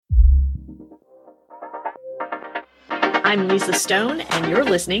I'm Lisa Stone, and you're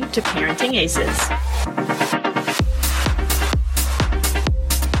listening to Parenting Aces.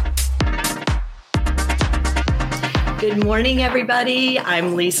 Good morning, everybody.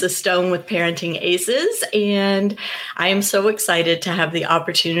 I'm Lisa Stone with Parenting Aces, and I am so excited to have the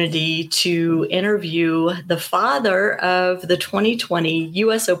opportunity to interview the father of the 2020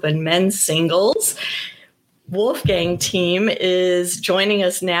 U.S. Open men's singles. Wolfgang Thiem is joining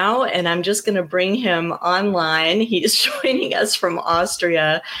us now, and I'm just going to bring him online. He's joining us from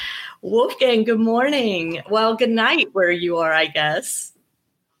Austria. Wolfgang, good morning. Well, good night where you are, I guess.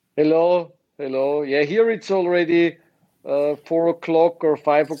 Hello. Yeah, here it's already 4 o'clock or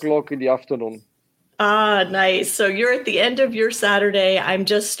 5 o'clock in the afternoon. Ah, nice. So you're at the end of your Saturday. I'm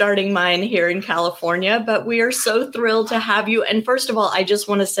just starting mine here in California, but we are so thrilled to have you. And first of all, I just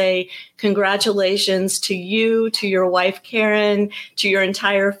want to say congratulations to you, to your wife, Karen, to your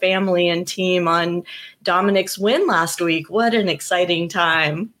entire family and team on Dominic's win last week. What an exciting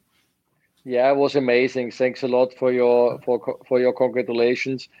time. Yeah, it was amazing. Thanks a lot for your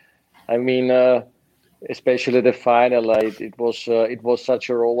congratulations. I mean, especially the final, it was such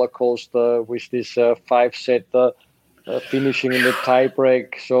a roller coaster with this 5-set finishing in the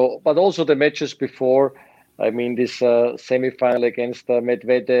tiebreak. So, but also the matches before. I mean, this semifinal against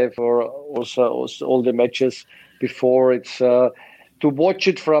Medvedev, or also all the matches before. It's to watch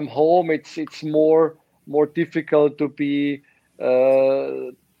it from home. It's more difficult to be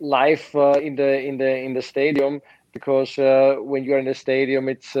live in the stadium, because when you're in the stadium,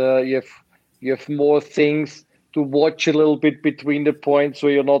 it's you have more things to watch a little bit between the points, so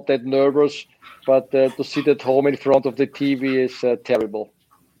you're not that nervous. But to sit at home in front of the TV is terrible.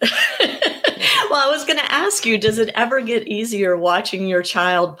 Well, I was going to ask you, does it ever get easier watching your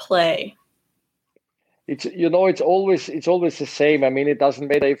child play? It's always the same. I mean, it doesn't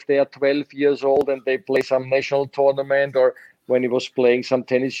matter if they are 12 years old and they play some national tournament, or when he was playing some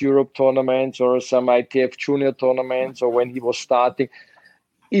Tennis Europe tournaments or some ITF junior tournaments, or when he was starting.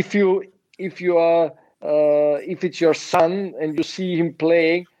 If it's your son and you see him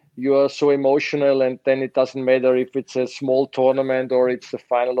playing, you are so emotional, and then it doesn't matter if it's a small tournament or it's the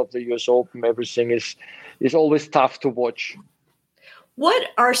final of the US Open. Everything is always tough to watch. What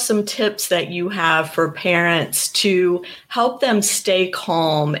are some tips that you have for parents to help them stay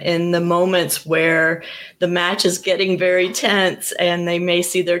calm in the moments where the match is getting very tense and they may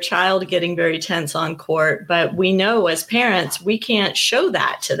see their child getting very tense on court, but we know as parents, we can't show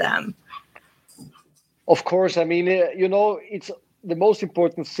that to them? Of course, I mean, it's the most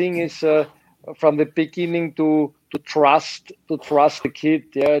important thing is from the beginning to trust the kid,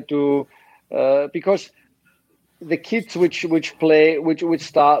 because the kids who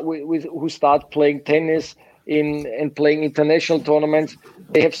start playing tennis and playing international tournaments,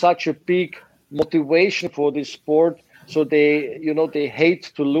 they have such a big motivation for this sport, so they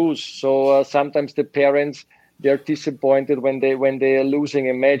hate to lose. So sometimes the parents, they're disappointed when they are losing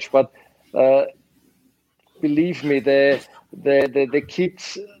a match, but believe me, the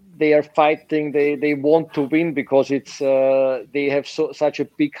kids, they are fighting. They want to win because it's they have such a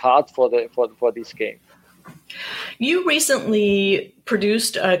big heart for this game. You recently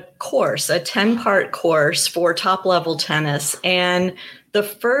produced a course, a 10-part course for top-level tennis, and the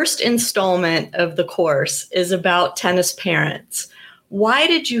first installment of the course is about tennis parents. Why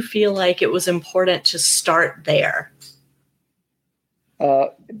did you feel like it was important to start there?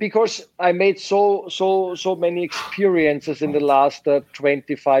 Because I made so many experiences in the last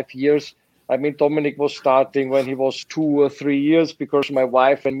 25 years. I mean, Dominic was starting when he was 2 or 3 years, because my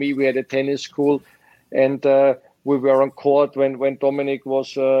wife and me, we had a tennis school, and we were on court when Dominic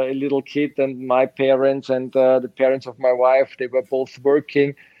was a little kid, and my parents and the parents of my wife, they were both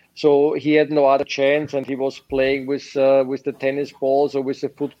working. So he had no other chance, and he was playing with the tennis balls or with the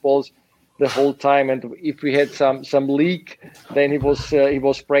footballs the whole time. And if we had some league, then he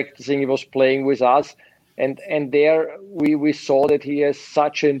was practicing, he was playing with us, and there we saw that he has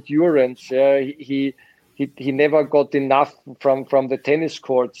such endurance. He never got enough from the tennis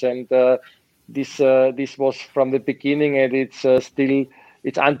courts, and this was from the beginning, and it's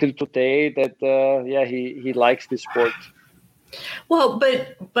until today that he likes this sport. Well,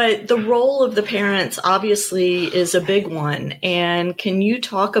 but the role of the parents obviously is a big one. And can you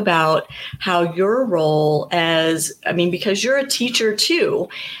talk about how your role because you're a teacher too,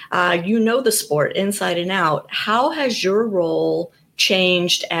 you know the sport inside and out. How has your role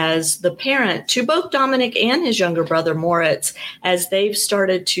changed as the parent to both Dominic and his younger brother Moritz, as they've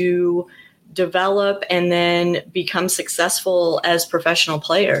started to develop and then become successful as professional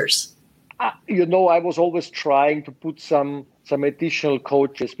players? I was always trying to put some additional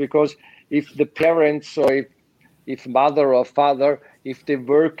coaches, because if the parents, or if mother or father, if they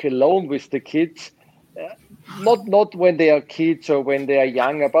work alone with the kids, not when they are kids or when they are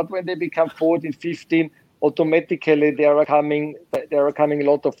younger, but when they become 14, 15, automatically there are coming a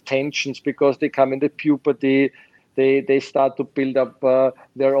lot of tensions because they come in the puberty. They start to build up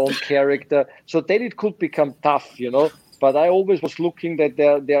their own character. So then it could become tough, But I always was looking that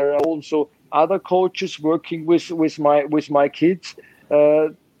there are also other coaches working with my kids,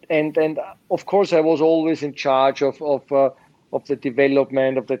 and of course I was always in charge of the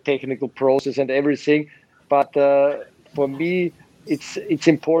development of the technical process and everything. But for me, it's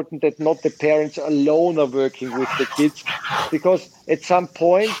important that not the parents alone are working with the kids, because at some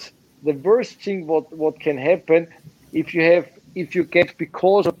point the worst thing what can happen if you get,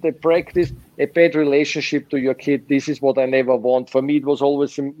 because of the practice, a bad relationship to your kid. This is what I never want. For me, it was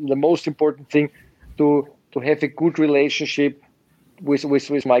always the most important thing to have a good relationship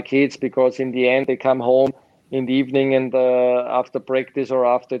with my kids, because in the end they come home in the evening and after practice or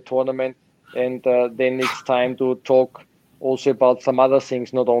after a tournament, and then it's time to talk also about some other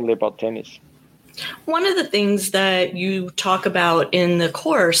things, not only about tennis. One of the things that you talk about in the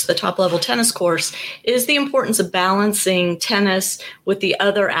course, the top level tennis course, is the importance of balancing tennis with the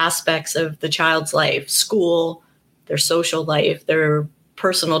other aspects of the child's life, school, their social life, their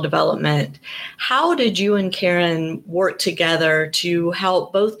personal development. How did you and Karen work together to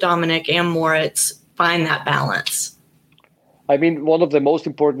help both Dominic and Moritz find that balance? I mean, one of the most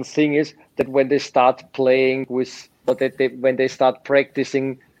important things is that when they start playing when they start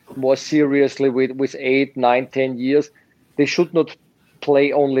practicing more seriously with 8, 9, 10 years, they should not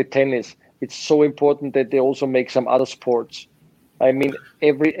play only tennis. It's so important that they also make some other sports. I mean,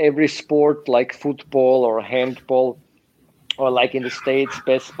 every sport like football or handball, or like in the States,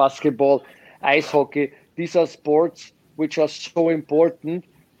 basketball, ice hockey, these are sports which are so important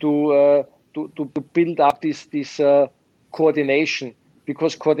to build up this coordination,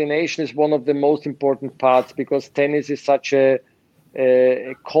 because coordination is one of the most important parts, because tennis is such a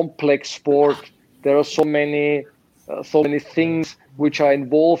complex sport. There are so many things which are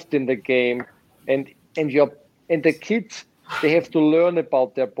involved in the game, and the kids, they have to learn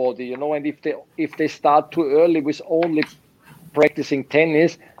about their body, and if they start too early with only practicing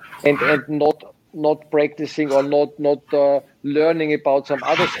tennis and not practicing or not learning about some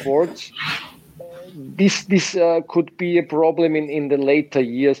other sports, this could be a problem in the later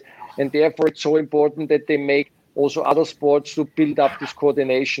years, and therefore it's so important that they make also other sports to build up this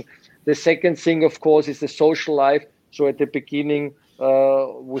coordination. The second thing, of course, is the social life. So at the beginning,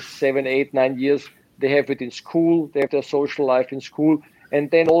 with 7, 8, 9 years, they have it in school. They have their social life in school, and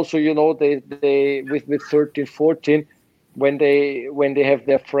then also, they with 13, 14, when they have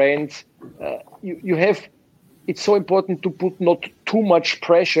their friends, you have. It's so important to put not too much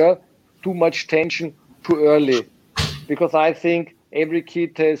pressure, too much tension too early, because I think every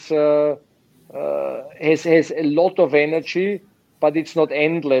kid has a lot of energy, but it's not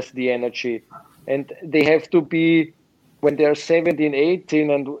endless, the energy. And they have to be, when they're 17, 18,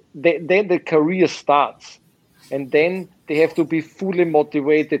 and then the career starts. And then they have to be fully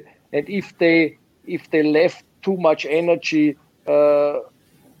motivated. And if they left too much energy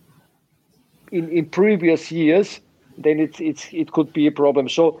in previous years, then it could be a problem.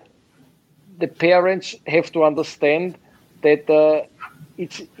 So the parents have to understand that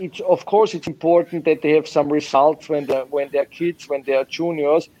it's of course it's important that they have some results when they're kids, when they are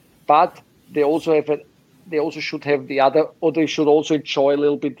juniors, but they also should have the other, or they should also enjoy a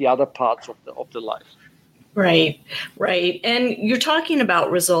little bit the other parts of the life. Right. And you're talking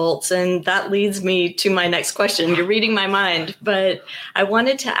about results, and that leads me to my next question. You're reading my mind, but I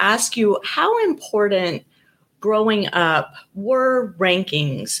wanted to ask you, how important growing up were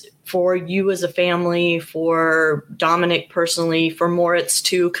rankings for you as a family, for Dominic personally, for Moritz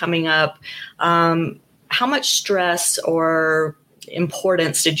too coming up? How much stress or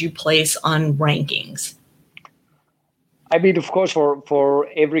importance did you place on rankings? I mean, of course, for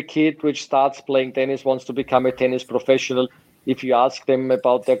every kid which starts playing tennis, wants to become a tennis professional, if you ask them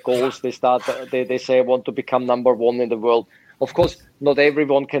about their goals, they say, I want to become number one in the world. Of course, not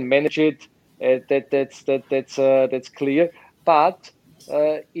everyone can manage it. That's clear. But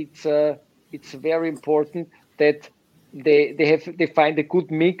it's very important that they find a good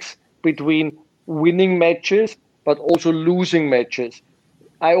mix between winning matches but also losing matches.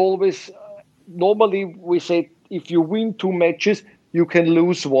 I always normally we say, if you win 2 matches, you can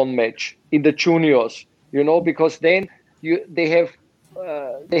lose 1 match in the juniors, because then they have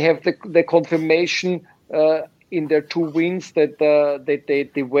the confirmation in their 2 wins that they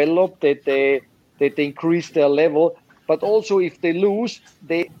develop, that they increase their level. But also, if they lose,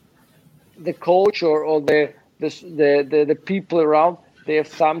 the coach or the the people around, they have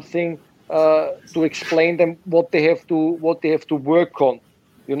something to explain them what they have to work on,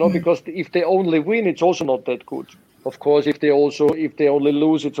 because if they only win, it's also not that good. Of course, if they only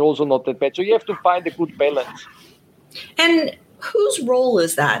lose, it's also not that bad. So you have to find a good balance. And whose role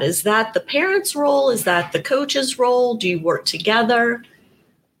is that? Is that the parents' role? Is that the coach's role? Do you work together?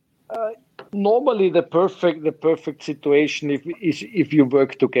 Normally, the perfect situation is if you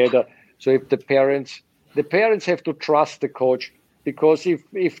work together. So if the parents have to trust the coach, because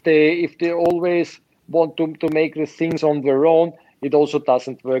if they always want to make the things on their own, it also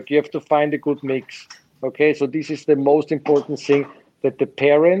doesn't work. You have to find a good mix. Okay, so this is the most important thing, that the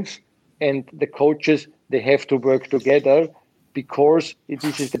parents and the coaches, they have to work together, because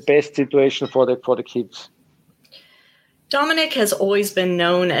this is the best situation for the kids. Dominik has always been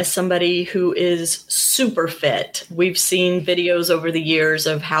known as somebody who is super fit. We've seen videos over the years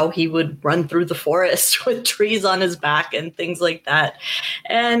of how he would run through the forest with trees on his back and things like that.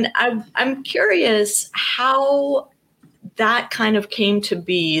 And I'm curious how that kind of came to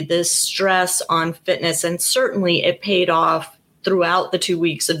be, this stress on fitness, and certainly it paid off throughout the 2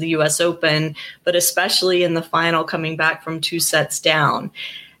 weeks of the US Open, but especially in the final, coming back from 2 sets down.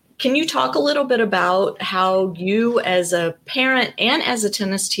 Can you talk a little bit about how you as a parent and as a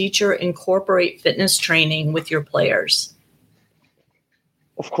tennis teacher incorporate fitness training with your players?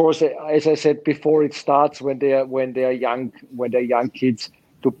 Of course, as I said before, it starts when they are young kids,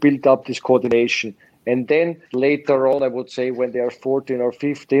 to build up this coordination. And then later on, I would say when they are 14 or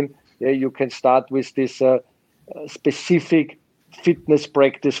 15, you can start with this specific fitness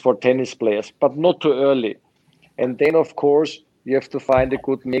practice for tennis players, but not too early. And then, of course, you have to find a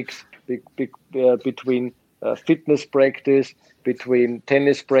good mix between fitness practice, between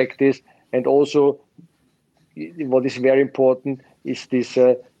tennis practice, and also what is very important is this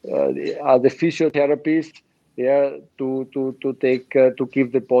are the physiotherapists to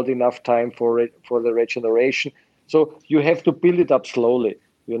give the body enough time for the regeneration. So you have to build it up slowly.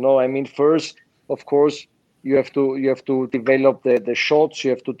 First, of course, you have to develop the shots,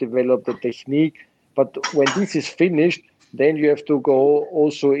 you have to develop the technique. But when this is finished, then you have to go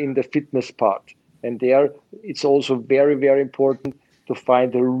also in the fitness part. And there, it's also very, very important to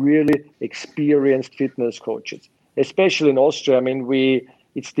find a really experienced fitness coaches, especially in Austria.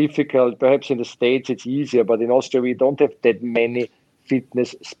 It's difficult. Perhaps in the States it's easier, but in Austria we don't have that many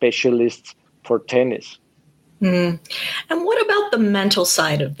fitness specialists for tennis. And what about the mental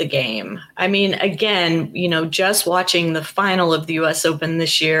side of the game? Again, just watching the final of the US Open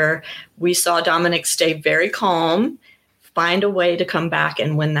this year, we saw Dominik stay very calm, find a way to come back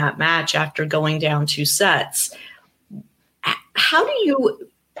and win that match after going down 2 sets. How do you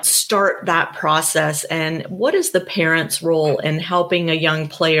start that process, and what is the parent's role in helping a young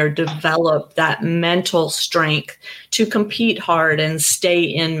player develop that mental strength to compete hard and stay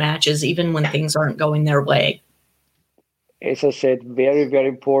in matches even when things aren't going their way? As I said, very, very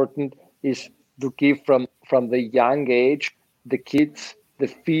important is to give from the young age the kids the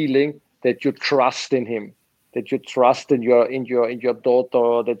feeling that you trust in him, that you trust in your daughter,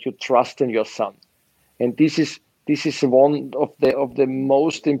 or that you trust in your son. And this is one of the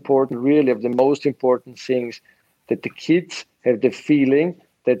most important, really, of the most important things, that the kids have the feeling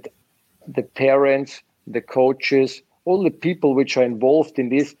that the parents, the coaches, all the people which are involved in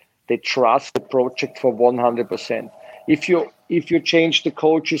this, they trust the project for 100%. If you change the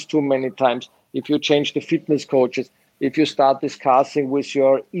coaches too many times, if you change the fitness coaches, if you start discussing with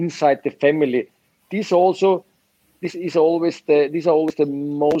your inside the family, these are always the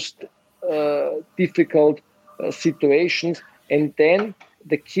most difficult situations. And then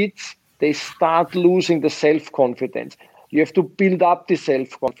the kids, they start losing the self-confidence. You have to build up the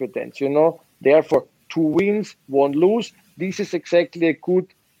self-confidence, Therefore, 2 wins, 1 lose. This is exactly a good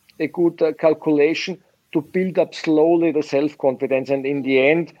calculation to build up slowly the self-confidence. And in the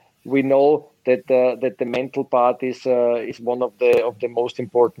end, we know that the mental part is one of the most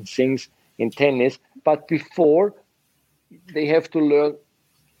important things in tennis. But before, they have to learn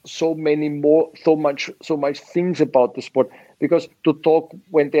so much things about the sport, because to talk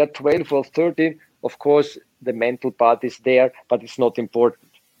when they are 12 or 13, of course the mental part is there, but it's not important,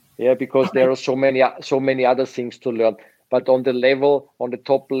 because there are so many other things to learn. But on the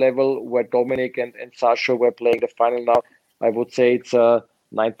top level where Dominik and Sasha were playing the final now, I would say it's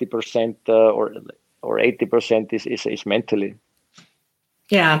 90% or 80% is mentally.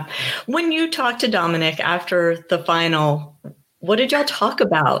 Yeah. When you talked to Dominik after the final, what did y'all talk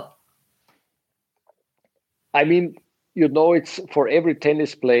about? It's for every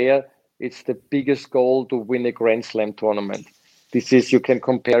tennis player, it's the biggest goal to win a Grand Slam tournament. This is, you can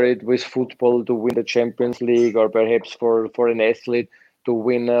compare it with football to win the Champions League, or perhaps for an athlete to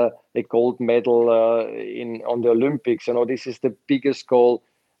win a gold medal on the Olympics. This is the biggest goal.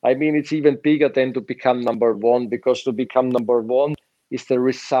 I mean, it's even bigger than to become number one, because to become number one is the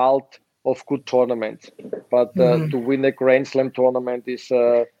result of good tournaments. But to win a Grand Slam tournament is,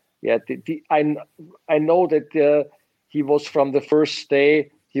 I know that he was, from the first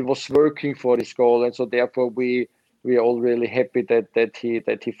day, he was working for this goal, and so therefore we are all really happy that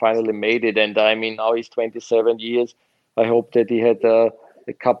he finally made it. And I mean, now he's 27 years. I hope that he had a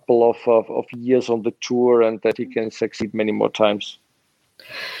couple of years on the tour, and that he can succeed many more times.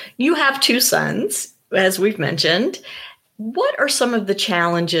 You have two sons, as we've mentioned. What are some of the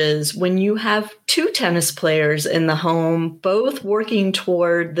challenges when you have two tennis players in the home, both working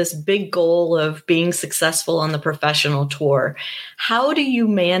toward this big goal of being successful on the professional tour? How do you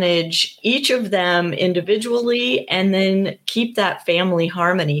manage each of them individually and then keep that family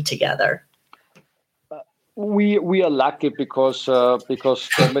harmony together? We are lucky because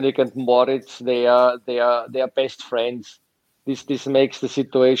Dominik and Moritz, they are best friends. This makes the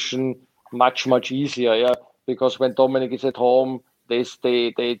situation much easier, yeah. Because when Dominik is at home, they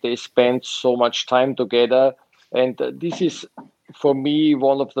spend so much time together, and this is, for me,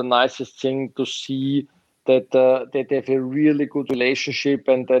 one of the nicest things to see, that they have a really good relationship,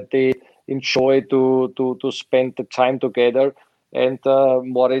 and that they enjoy to spend the time together. And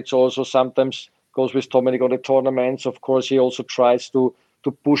Moritz also sometimes goes with Dominik on the tournaments. Of course, he also tries to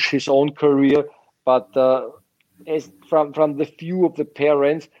push his own career, but as from the view of the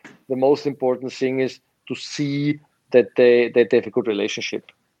parents, the most important thing is to see that they have a good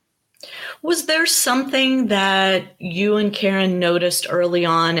relationship. Was there something that you and Karen noticed early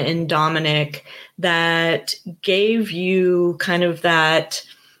on in Dominik that gave you kind of that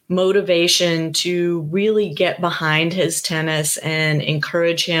motivation to really get behind his tennis and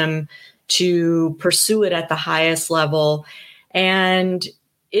encourage him to pursue it at the highest level? And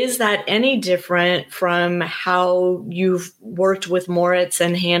is that any different from how you've worked with Moritz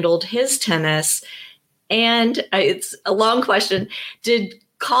and handled his tennis? And it's a long question. Did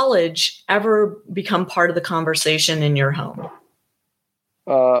college ever become part of the conversation in your home?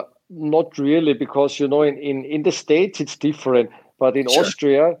 Not really, because in the States it's different, but in Sure.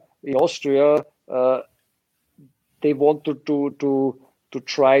 Austria, they want to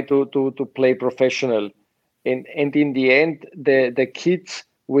try to play professional, and in the end, the kids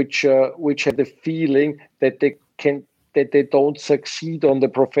which have the feeling that they don't succeed on the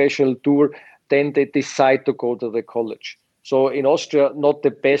professional tour, then they decide to go to the college. So in Austria, not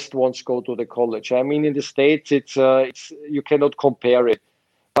the best ones go to the college. I mean, in the States, it's you cannot compare it.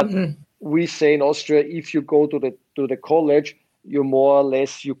 But we say in Austria, if you go to the college, you more or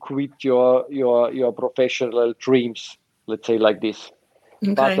less you quit your professional dreams. Let's say like this.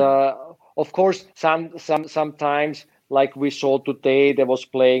 Okay. But of course, sometimes, like we saw today, there was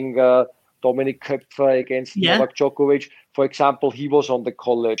playing Dominik Köpfer against Novak Djokovic. For example, he was on the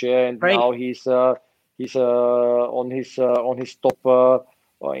college, and now he's on his top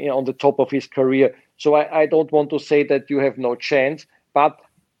on the top of his career. So I don't want to say that you have no chance, but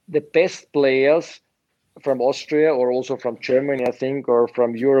the best players from Austria, or also from Germany, I think, or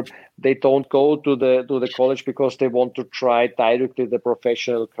from Europe, they don't go to the college because they want to try directly the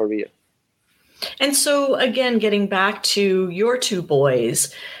professional career. And so, again, getting back to your two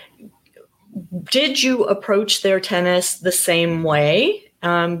boys, did you approach their tennis the same way?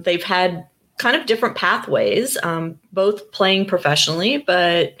 They've had kind of different pathways, both playing professionally,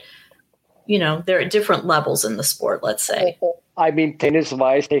 but, they're at different levels in the sport, let's say. I mean,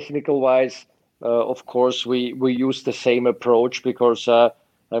 tennis-wise, technical-wise, of course, we use the same approach, because,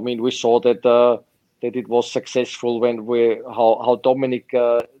 we saw that it was successful when how Dominik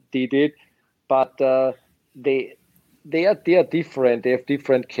did it. But they are different. They have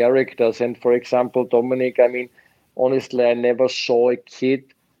different characters. And for example, Dominik, honestly, I never saw a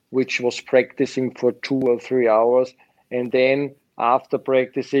kid which was practicing for 2 or 3 hours, and then after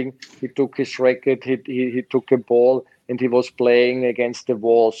practicing, he took his racket, he took a ball, and he was playing against the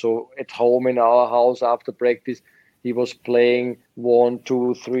wall. So at home in our house after practice, he was playing 1,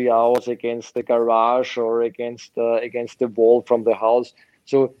 2, 3 hours against the garage or against the wall from the house.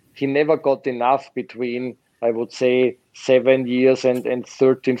 So he never got enough between, I would say, 7 years and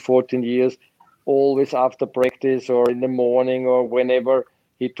 13, 14 years, always after practice or in the morning or whenever.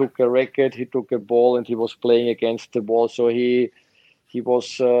 He took a racket, he took a ball, and he was playing against the wall. So he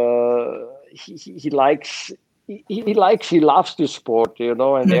loves this sport,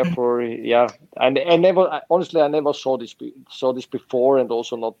 and therefore, yeah. And I never saw this before, and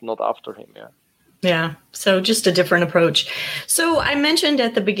also not after him, yeah. Yeah. So just a different approach. So I mentioned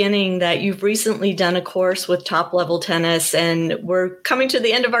at the beginning that you've recently done a course with Top Level Tennis, and we're coming to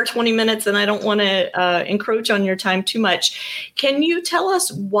the end of our 20 minutes, and I don't want to encroach on your time too much. Can you tell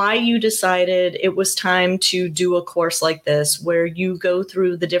us why you decided it was time to do a course like this, where you go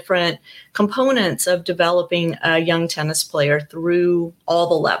through the different components of developing a young tennis player through all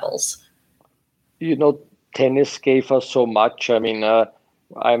the levels? Tennis gave us so much. I mean,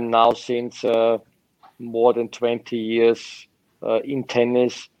 I'm now since more than 20 years in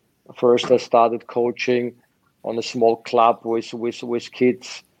tennis. First, I started coaching on a small club with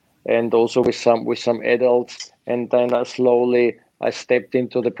kids, and also with some adults. And then slowly I stepped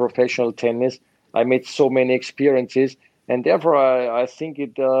into the professional tennis. I made so many experiences, and therefore I think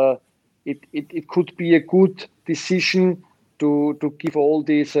it could be a good decision to give all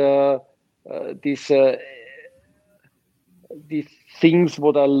these things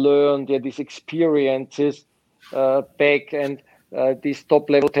what I learned, these experiences back, and this top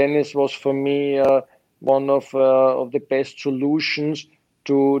level tennis was for me one of the best solutions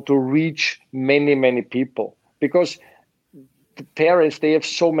to reach many people, because the parents, they have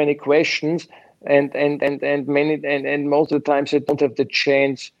so many questions, and most of the times they don't have the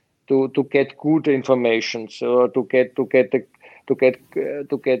chance to get good information, so to get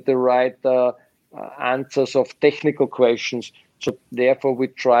the right answers of technical questions. So therefore, we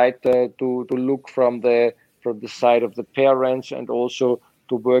tried to look from the side of the parents, and also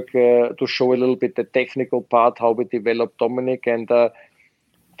to work to show a little bit the technical part, how we developed Dominic. And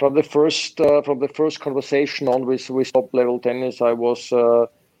from the first conversation on with Top Level Tennis, I was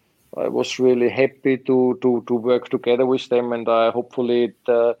really happy to work together with them, and hopefully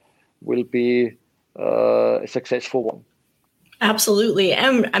it will be a successful one. Absolutely.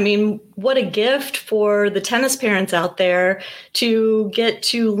 And I mean, what a gift for the tennis parents out there to get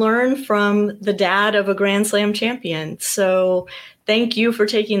to learn from the dad of a Grand Slam champion. So thank you for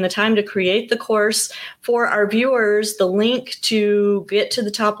taking the time to create the course. For our viewers, the link to get to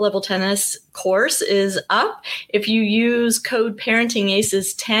the Top Level Tennis course is up. If you use code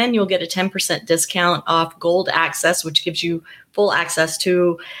ParentingAces10, you'll get a 10% discount off Gold Access, which gives you full access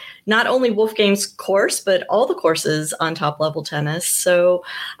to not only Wolfgang's course, but all the courses on Top Level Tennis. So,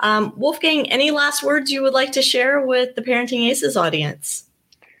 Wolfgang, any last words you would like to share with the Parenting Aces audience?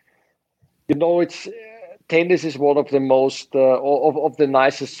 Tennis is one of the most of the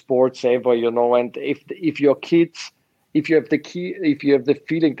nicest sports ever. And if your kids, if you have the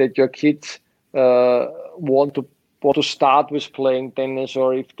feeling that your kids want to start with playing tennis,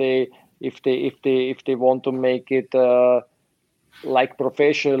 or if they want to make it like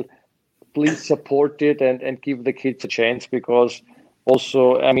professional, please support it and give the kids a chance, because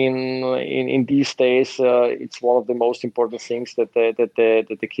also, I mean, in these days, it's one of the most important things that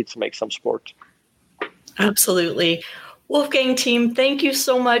the kids make some sport. Absolutely. Wolfgang team, thank you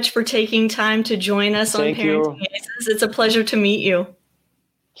so much for taking time to join us on Parenting Aces. It's a pleasure to meet you.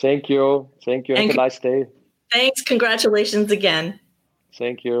 Thank you. Have a nice day. Thanks. Congratulations again.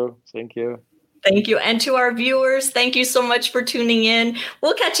 Thank you. Thank you. And to our viewers, thank you so much for tuning in.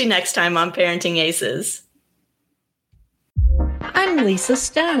 We'll catch you next time on Parenting Aces. I'm Lisa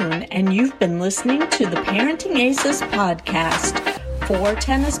Stone, and you've been listening to the Parenting Aces podcast. For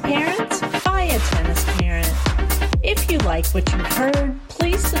tennis parents, by a tennis parent. If you like what you've heard,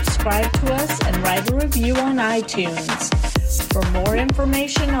 please subscribe to us and write a review on iTunes. For more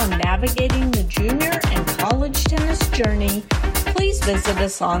information on navigating the junior and college tennis journey, please visit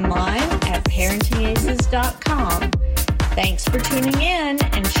us online at parentingaces.com. Thanks for tuning in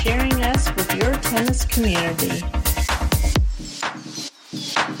and sharing us with your tennis community.